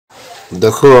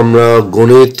দেখো আমরা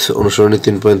গণিত অনুসরণী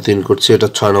 3.3 করছি, এটা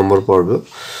 6 নম্বর পর্বে।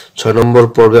 6 নম্বর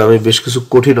পর্বে আমি বেশ কিছু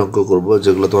কঠিন অঙ্ক করব,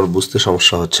 যেগুলো তোমার বুঝতে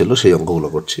সমস্যা হচ্ছিল, সেই অঙ্কগুলো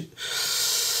করছি।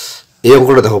 এই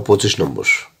অঙ্কটা দেখো 25 নম্বর,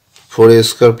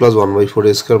 4a² +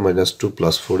 1/4a² - 2 +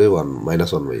 4a 1 -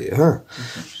 1/a। হ্যাঁ,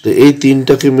 তো এই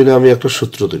তিনটাকে মিলে আমি একটা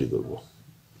সূত্র তৈরি করব।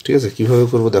 ঠিক আছে, কিভাবে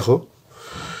করব দেখো,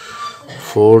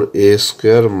 4a²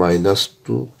 -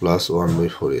 2 +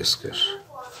 1/4a²,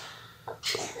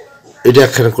 এটা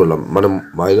একখানে করলাম, মানে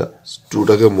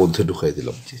 -2টাকে মধ্যে ঢুকাই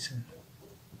দিলাম,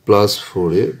 প্লাস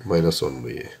 4a -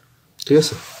 1/a। ঠিক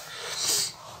আছে,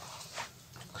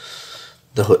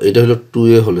 দেখো এটা হলো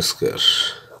 2a²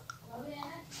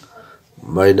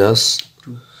 minus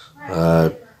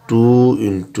 2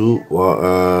 into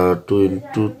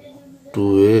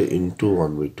 2a into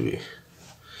 1/2a,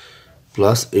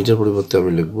 plus এইটার পরিবর্তে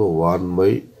আমি লিখবো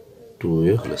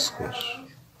 1/2a²।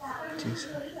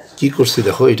 কি করছি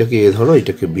দেখো, এটাকে a ধরো,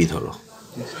 এটাকে b ধরো,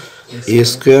 a²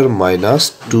 -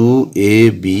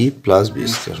 2ab + b²,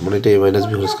 মানে এটা a - b²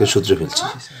 সূত্রে ফেলছি।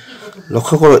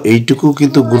 লক্ষ্য করো এইটুকু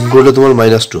কিন্তু গুণ করলে তোমার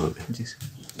 -2 হবে।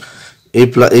 এই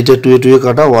এইটা 2a 2a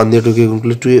কাটা, 1 দিয়ে 2কে গুণ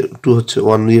করলে 2 হচ্ছে,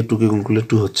 1 দিয়ে 2কে গুণ করলে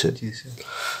 2 হচ্ছে,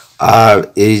 আর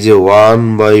এই যে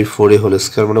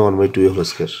 1/4a² মানে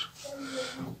 1/2a²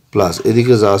 প্লাস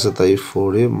এদিকে যা আছে তাই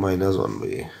 4a -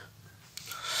 1/a।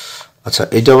 আচ্ছা,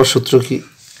 এটা আমার সূত্র কি,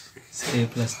 a -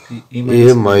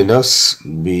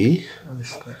 b²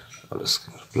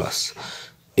 প্লাস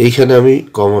এইখানে আমি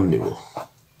কমন নিব,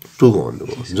 2 কমন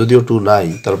নেব, যদিও 2 নাই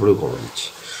তারপরেও কমন নিচ্ছি।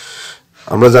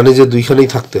 আমরা জানি যে দুইখানেই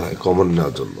থাকতে হয় কমন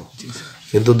নেওয়ার জন্য,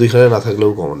 কিন্তু দুইখানে না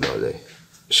থাকলেও কমন নেওয়া যায়,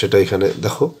 সেটা এখানে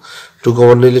দেখো। 2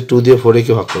 কমন নিলে 2 দিয়ে 4a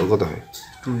কে ভাগ করলে কত হয়,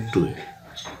 2a,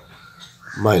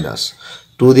 মাইনাস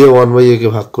 2 দিয়ে 1/a কে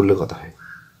ভাগ করলে কত হয়,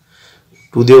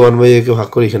 2 দিয়ে 1/a কে ভাগ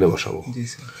করে এখানে বসাবো।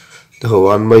 দেখো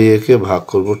 1/a কে ভাগ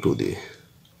করবো 2 দিয়ে,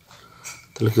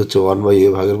 তাহলে কি হচ্ছে, 1/a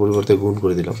ভাগের পরিবর্তে গুণ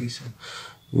করে দিলাম,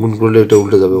 গুণ করলে এটা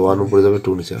উল্টে যাবে, 1 উপরে যাবে,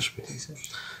 2 নিচে আসবে,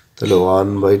 তাহলে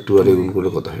 1/2 আর গুণ করলে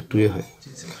কত হয়, 2a হয়,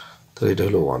 তাহলে এটা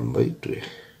হলো 1/2a।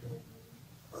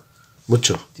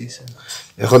 বুঝছো?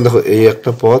 এখন দেখো এই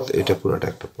একটা পদ, এটা পুরোটা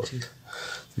একটা পদ,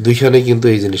 দুইখানে কিন্তু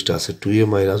এই জিনিসটা আছে, 2a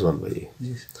 - 1/a,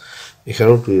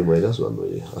 এখানেও 2a - 1/a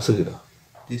আছে কিনা,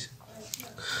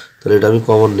 তাহলে এটা আমি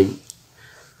কমন নিই,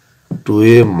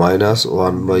 2a -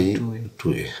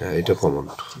 1/2a, হ্যাঁ এটা কমন।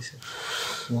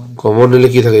 কমন নিলে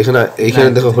কি থাকে, এখানে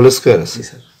দেখো হোল স্কয়ার আছে,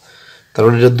 তার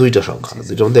মানে এটা দুইটা সংখ্যা,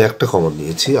 দুইটার মধ্যে একটা কমন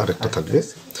নিয়েছি, আর একটা থাকবে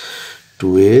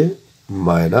 2a -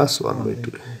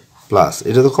 1/2a প্লাস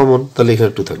এটা তো কমন, তাহলে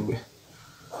এখানে 2 থাকবে,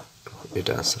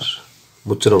 এটা আনসার।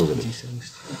 বুঝছো না বুঝলি?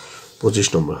 25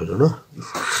 নম্বর হলো না।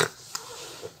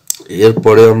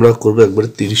 এরপরে আমরা করবো একবারে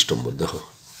 30 নম্বর। দেখো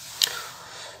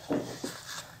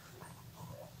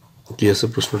কি আছে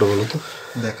প্রশ্নটা বলো তো,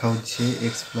 দেখা হচ্ছে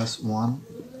x + 1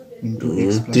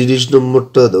 * 30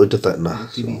 নম্বরটা ওইটা না,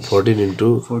 14 into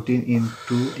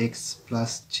x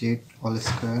 + z whole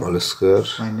square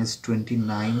 -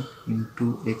 29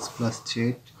 x + z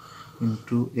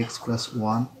x +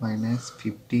 1 - 15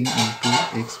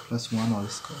 x + 1 whole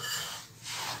square.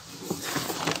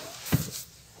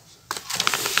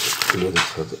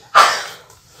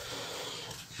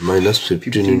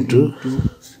 -15 into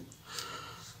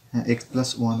x +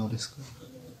 1 whole square,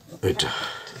 এটা।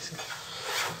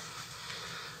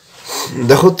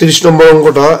 দেখো 30 নম্বর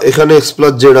অঙ্কটা, এখানে x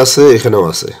 + z আছে, এখানেও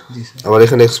আছে, আবার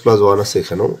এখানে x + 1 আছে,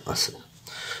 এখানেও আছে।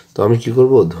 তো আমি কি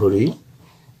করব, ধরি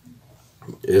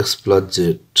x + z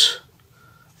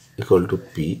 =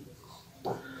 p,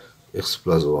 x +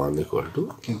 1 =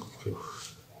 q,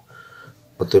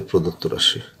 অতএব প্রদত্ত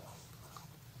রাশি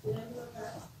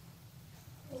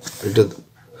এটা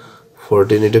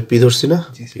 14, এটা p ধরছি না,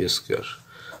 p²,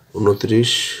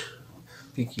 29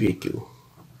 pq,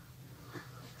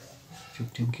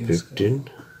 15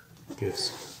 q।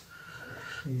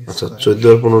 আচ্ছা 14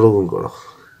 আর 15 গুণ করো,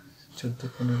 14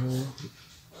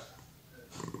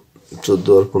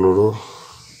 আর 15,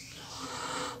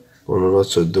 15 আর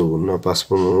 14 গুণ না, 5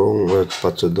 15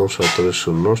 5 14 17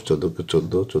 0, 14 কে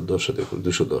 14, 14 আর 7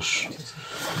 210।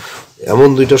 এমন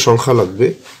দুইটা সংখ্যা লাগবে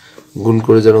গুণ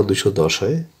করে যেন 210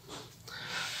 হয়,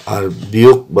 আর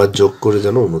বিয়োগ বা যোগ করে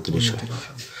যেন 29 হয়।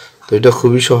 তো এটা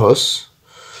খুবই সহজ,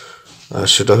 আর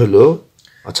সেটা হলো,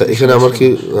 আচ্ছা এখানে আমার কি,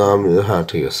 হ্যাঁ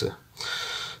ঠিক আছে,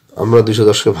 আমরা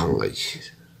 210কে ভাঙাই।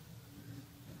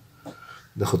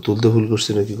 দেখো তুলতে ভুল করছি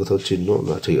নাকি কোথাও চিহ্ন,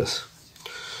 না ঠিক আছে,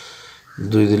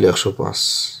 2 দিলে 105,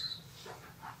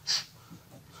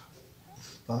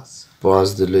 5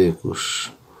 দিলে 21,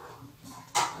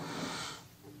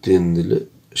 3 দিলে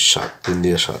 7, 3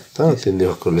 দিয়ে 7, হ্যাঁ 3 দিয়ে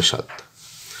ভাগ করলে 7,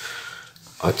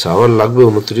 আচ্ছা আমার লাগবে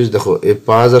 29। দেখো এই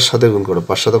 5 আর 7 গুণ করো,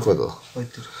 5 7 কত?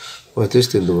 35,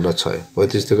 3 দুগুণা 6,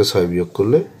 35 থেকে 6 বিয়োগ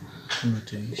করলে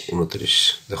 29।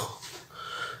 দেখো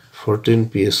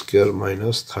 14p square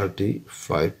minus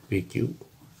 35pq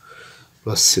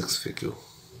plus 6pq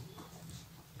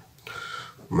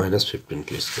minus 15q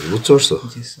square. বুঝতে পারছো?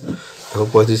 দেখো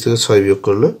 35 থেকে 6 বিয়োগ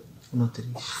করলে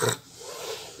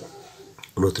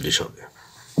 29 হবে।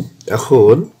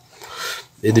 এখন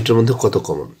এই দুটোর মধ্যে কত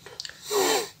কমন?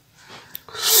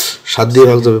 7 দিয়ে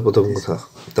ভাগ যাবে প্রথম কথা,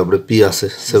 তারপরে p আছে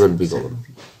 7p কমন।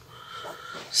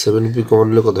 7p কমন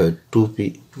নিলে কত হয়? 2p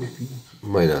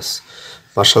মাইনাস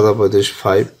 5 7 35,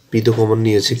 5p তো কমন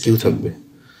নিয়েছে, q থাকবে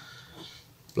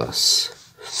plus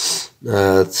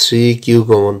 3q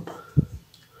common,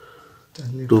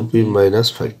 2p minus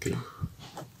 5q।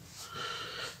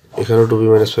 এখানেও 2p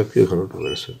মাইনাস 5q, এখানেও 2p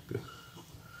minus 5q,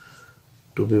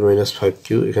 2p minus 5q,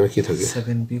 এখানে কি থাকে?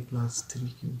 7p plus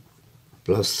 3q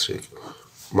plus 3q।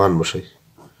 মান বসাই।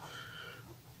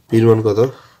 পির মান কত?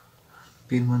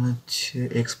 পির মান হচ্ছে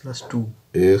x plus 2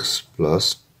 x plus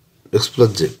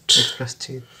z।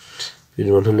 পির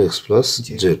মান হলো x প্লাস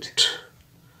z।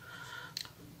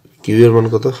 কিউ এর মান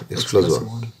কত? x plus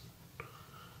 1,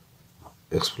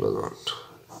 x plus 1।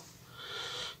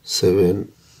 7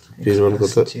 পির মান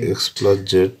কত? x plus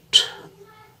z।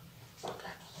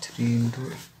 3 into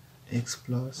x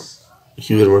plus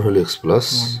Q এর মান হলো x প্লাস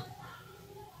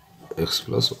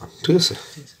 1। ঠিক আছে,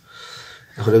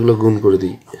 এখন এগুলো গুণ করে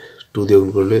দিই। 2 দিয়ে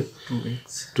গুণ করলে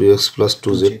 2x plus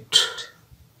 2z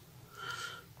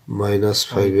minus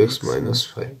 5x minus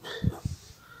 5,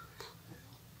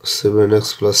 7x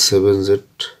plus 7z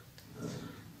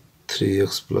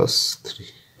 3x plus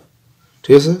 3।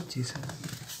 ঠিক আছে,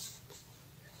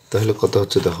 তাহলে কত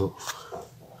হচ্ছে দেখো।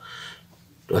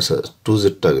 আচ্ছা 2z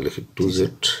টা আগে লিখি। 2z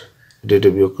এটা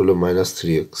বিয়োগ করলে মাইনাস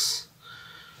 3x,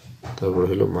 তারপর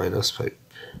হলো মাইনাস 5।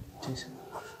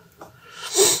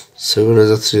 7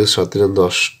 হাজার 3x 7 3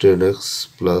 10, 10x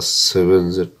plus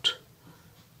 7z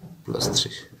plus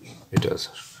 3। এটা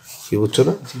স্যার কি বুঝছো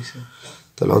না?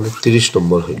 তাহলে আমাদের 30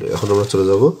 নম্বর হইলো। এখন আমরা চলে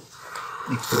যাব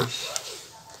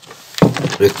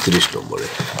 31 নম্বরে।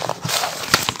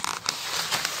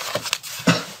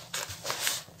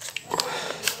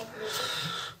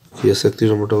 কি আছে 31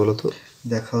 নম্বরটা বলো তো?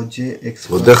 দেখাও যে x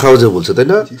দেখাও যে বলছে, তাই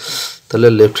না? তাহলে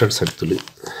লেফট হ্যান্ড সাইড তুলি।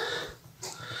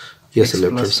 কি আছে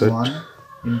left hand side?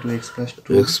 into x plus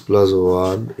 2 x plus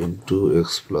 1 into x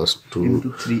plus 2 into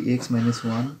 3x minus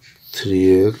 1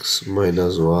 3x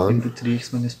minus 1 into 3x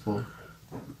minus 4।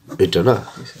 এটা না?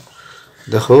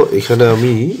 দেখো এখানে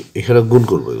আমি এখানে গুণ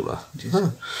করবো এগুলা। হ্যাঁ,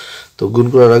 তো গুণ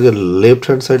করার আগে লেফট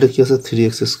হ্যান্ড সাইডে কি আছে?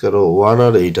 3x স্কয়ার 1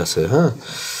 আর 8 আছে। হ্যাঁ,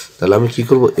 তাহলে আমি কি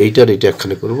করব? এইটার এইটা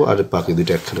একখানে করব আর বাকি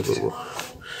দুইটা একখানে করব।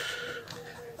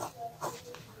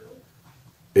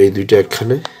 এই দুইটা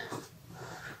একখানে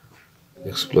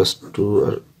x plus 2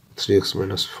 আর 3x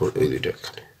minus 4 এই দুইটা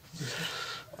একখানে।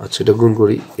 আচ্ছা এটা গুণ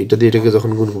করি। এটা দিয়ে এটাকে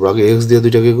যখন গুণ করবো, আগে x দিয়ে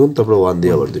দুইটাকে গুণ, তারপর 1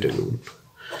 দিয়ে আবার দুইটাকে গুণ।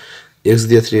 x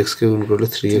দিয়ে 3x কে গুণ করলে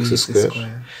 3x স্কয়ার,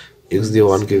 x দিয়ে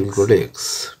 1 কে গুণ করলে x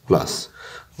প্লাস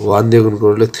 1 দিয়ে গুণ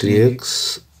করলে 3x,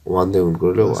 1 দিয়ে গুণ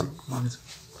করলে 1।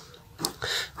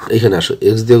 এখানে আসো,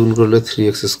 x দিয়ে গুণ করলে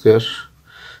 3x স্কয়ার,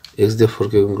 x দিয়ে 4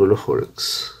 কে গুণ করলে 4x,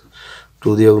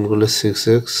 2 দিয়ে গুণ করলে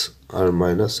 6x আর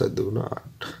মাইনাস 4 দুগুণা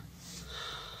 8,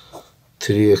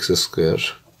 3x স্কয়ার।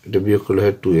 এটা বিয়োগ করলে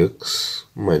হয় 2x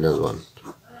মাইনাস 1,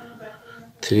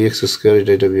 3x স্কয়ার।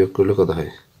 এটা বিয়োগ করলে কত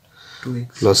হয়?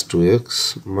 Plus 2x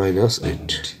minus 8।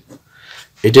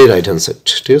 এটাই রাইট হ্যান্ড সাইড।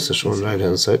 ঠিক আছে, সমান রাইট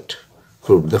হ্যান্ড সাইড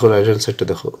প্রুফ। দেখো রাইট হ্যান্ড সাইডটা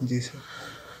দেখো,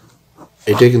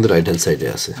 এটাই কিন্তু রাইট হ্যান্ড সাইডে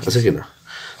আছে কিনা?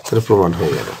 তাহলে প্রমাণ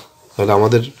হয়ে গেল। তাহলে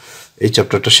আমাদের এই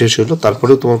চ্যাপ্টারটা শেষ হলো।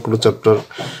 তারপরেও তোমার কোনো চ্যাপ্টার,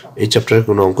 এই চ্যাপ্টারের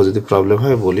কোনো অঙ্ক যদি প্রবলেম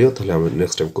হয় বলিও, তাহলে আমি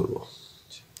নেক্সট টাইম করবো।